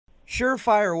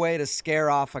surefire way to scare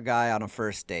off a guy on a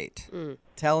first date.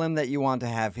 Tell him that you want to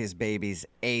have his babies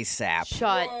ASAP.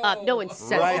 Shut up. No one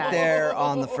says Right that. there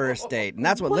on the first date. And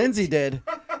that's what Lindsey did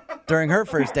during her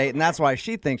first date, and that's why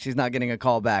she thinks she's not getting a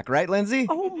call back. Right, Lindsey?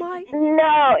 Oh, my.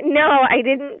 No, I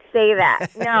didn't say that.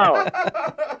 No.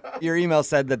 Your email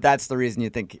said that that's the reason you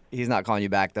think he's not calling you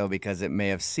back, though, because it may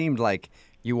have seemed like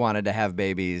you wanted to have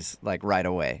babies, like, right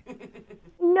away.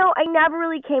 No, I never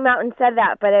really came out and said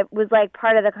that, but it was, like,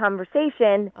 part of the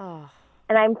conversation. Oh.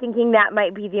 And I'm thinking that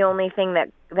might be the only thing that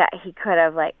he could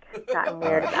have, like, gotten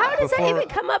weird about. How does that even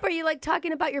come up? Are you, like,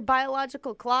 talking about your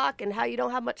biological clock and how you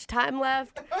don't have much time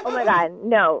left? Oh, my God.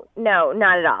 No,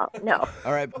 not at all. No.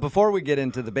 All right, before we get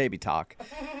into the baby talk,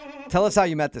 tell us how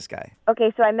you met this guy.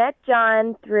 Okay, so I met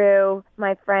John through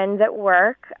my friends at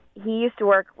work. He used to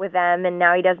work with them, and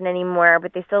now he doesn't anymore,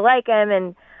 but they still like him.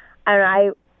 And I don't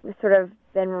know, I've sort of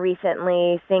been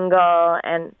recently single,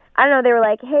 and I don't know, they were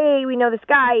like, hey, we know this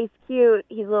guy, he's cute,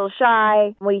 he's a little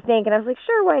shy, what do you think? And I was like,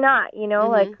 sure, why not,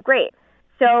 like, great.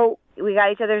 So we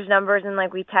got each other's numbers, and,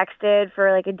 like, we texted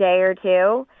for, like, a day or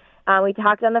two. We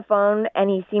talked on the phone, and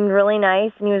he seemed really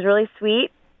nice, and he was really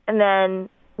sweet, and then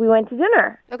we went to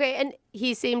dinner. Okay, and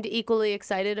he seemed equally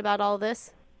excited about all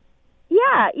this?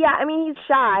 Yeah, I mean, he's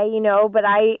shy, but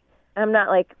I'm not,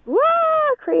 like, whoa,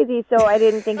 crazy, so I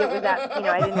didn't think it was that,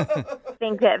 I didn't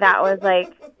think that was,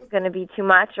 like, going to be too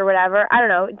much or whatever. I don't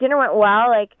know. Dinner went well.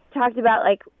 Like, talked about,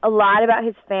 like, a lot about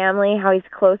his family, how he's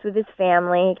close with his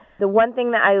family. The one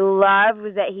thing that I loved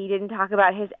was that he didn't talk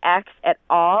about his ex at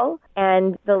all.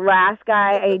 And the last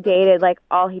guy I dated, like,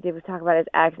 all he did was talk about his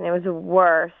ex, and it was the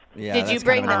worst. Yeah, Did you that's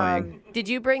bring kind of annoying. Did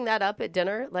you bring that up at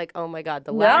dinner? Like, oh my God,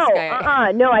 the last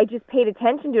guy. No, I just paid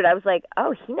attention to it. I was like,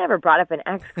 oh, he never brought up an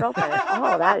ex-girlfriend.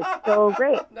 Oh, that is so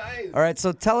great. Nice. All right,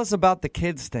 so tell us about the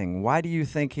kids thing. Why do you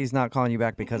think he's not calling you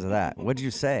back because of that? What did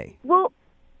you say? Well,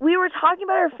 we were talking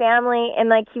about our family, and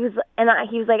like he was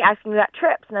like asking me about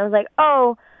trips, and I was like,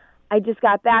 oh, I just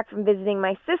got back from visiting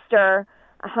my sister.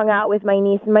 I hung out with my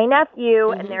niece and my nephew,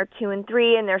 and they're 2 and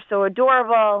 3, and they're so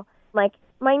adorable. Like,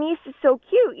 my niece is so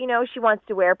cute, she wants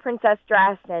to wear a princess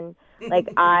dress, and like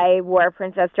I wore a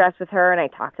princess dress with her, and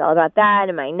I talked all about that.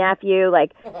 And my nephew,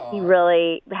 like, he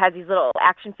really has these little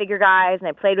action figure guys, and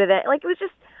I played with it. Like, it was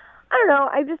just, I don't know,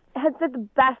 I just had such the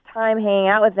best time hanging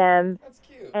out with them. That's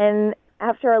cute. And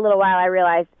after a little while, I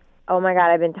realized, oh my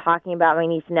God, I've been talking about my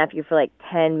niece and nephew for like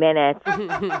 10 minutes. I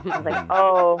was like,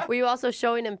 oh. Were you also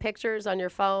showing him pictures on your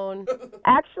phone?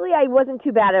 Actually, I wasn't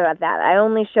too bad about that. I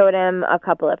only showed him a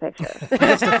couple of pictures.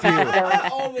 Just a few.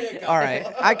 Only a couple. All right,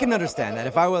 I can understand that.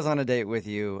 If I was on a date with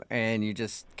you and you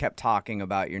just kept talking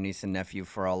about your niece and nephew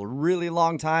for a really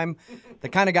long time, the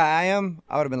kind of guy I am,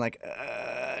 I would have been like,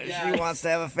 she wants to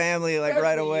have a family like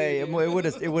right away. It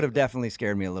would have definitely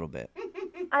scared me a little bit.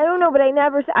 I don't know, but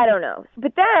I don't know.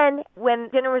 But then when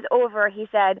dinner was over, he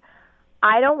said,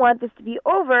 I don't want this to be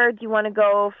over. Do you want to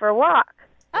go for a walk?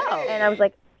 Oh. And I was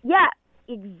like, yeah,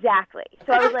 exactly.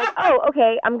 So I was like, oh,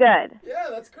 okay, I'm good. Yeah,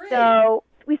 that's great. So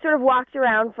we sort of walked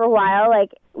around for a while.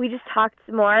 Like, we just talked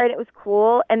some more, and it was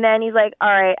cool. And then he's like,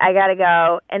 all right, I got to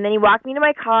go. And then he walked me to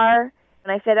my car,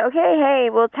 and I said, okay, hey,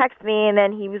 well, text me. And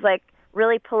then he was, like,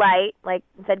 really polite, like,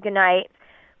 said goodnight.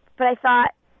 But I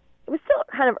thought, it was still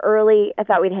kind of early. I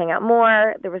thought we'd hang out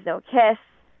more. There was no kiss.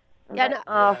 Yeah, no.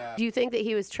 Oh. Do you think that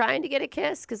he was trying to get a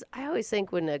kiss? Because I always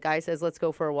think when a guy says, let's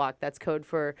go for a walk, that's code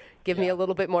for give me a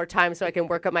little bit more time so I can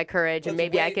work up my courage and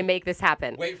maybe I can make this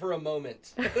happen. Wait for a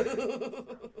moment.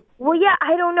 Well, yeah,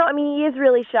 I don't know. I mean, he is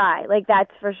really shy, like, that's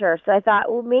for sure. So I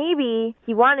thought, well, maybe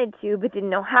he wanted to but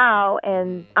didn't know how.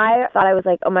 And I thought, I was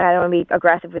like, oh, my God, I don't want to be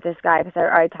aggressive with this guy because I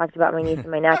already talked about my niece and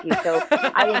my nephew. So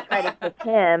I didn't try to kiss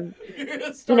him.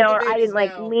 Or I didn't,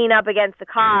 like, lean up against the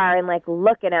car and, like,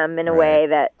 look at him in a way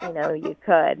that, you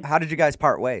could. How did you guys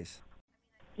part ways?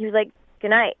 He was like,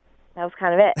 good night. That was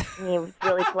kind of it. And he was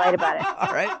really polite about it.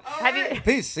 All right.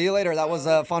 Peace. See you later. That was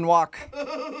a fun walk.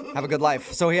 Have a good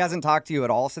life. So he hasn't talked to you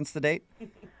at all since the date?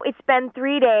 It's been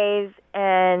 3 days,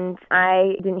 and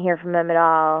I didn't hear from him at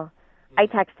all. I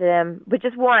texted him, but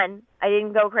just one. I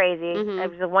didn't go crazy. I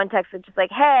was one text that just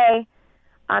like, hey,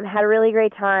 had a really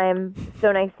great time.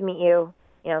 So nice to meet you.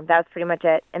 That was pretty much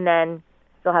it. And then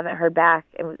still haven't heard back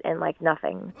and like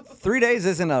nothing. 3 days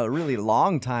isn't a really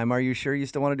long time. Are you sure you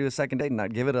still want to do a second date and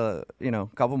not give it a,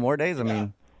 couple more days? I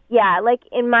mean. Yeah, like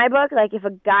in my book, like if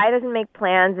a guy doesn't make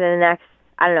plans in the next,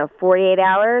 48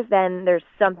 hours, then there's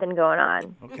something going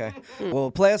on. Okay.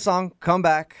 Well, play a song, come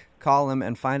back, call him,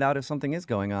 and find out if something is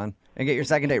going on. And get your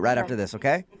second date right after this,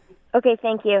 okay? Okay,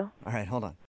 thank you. All right, hold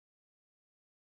on.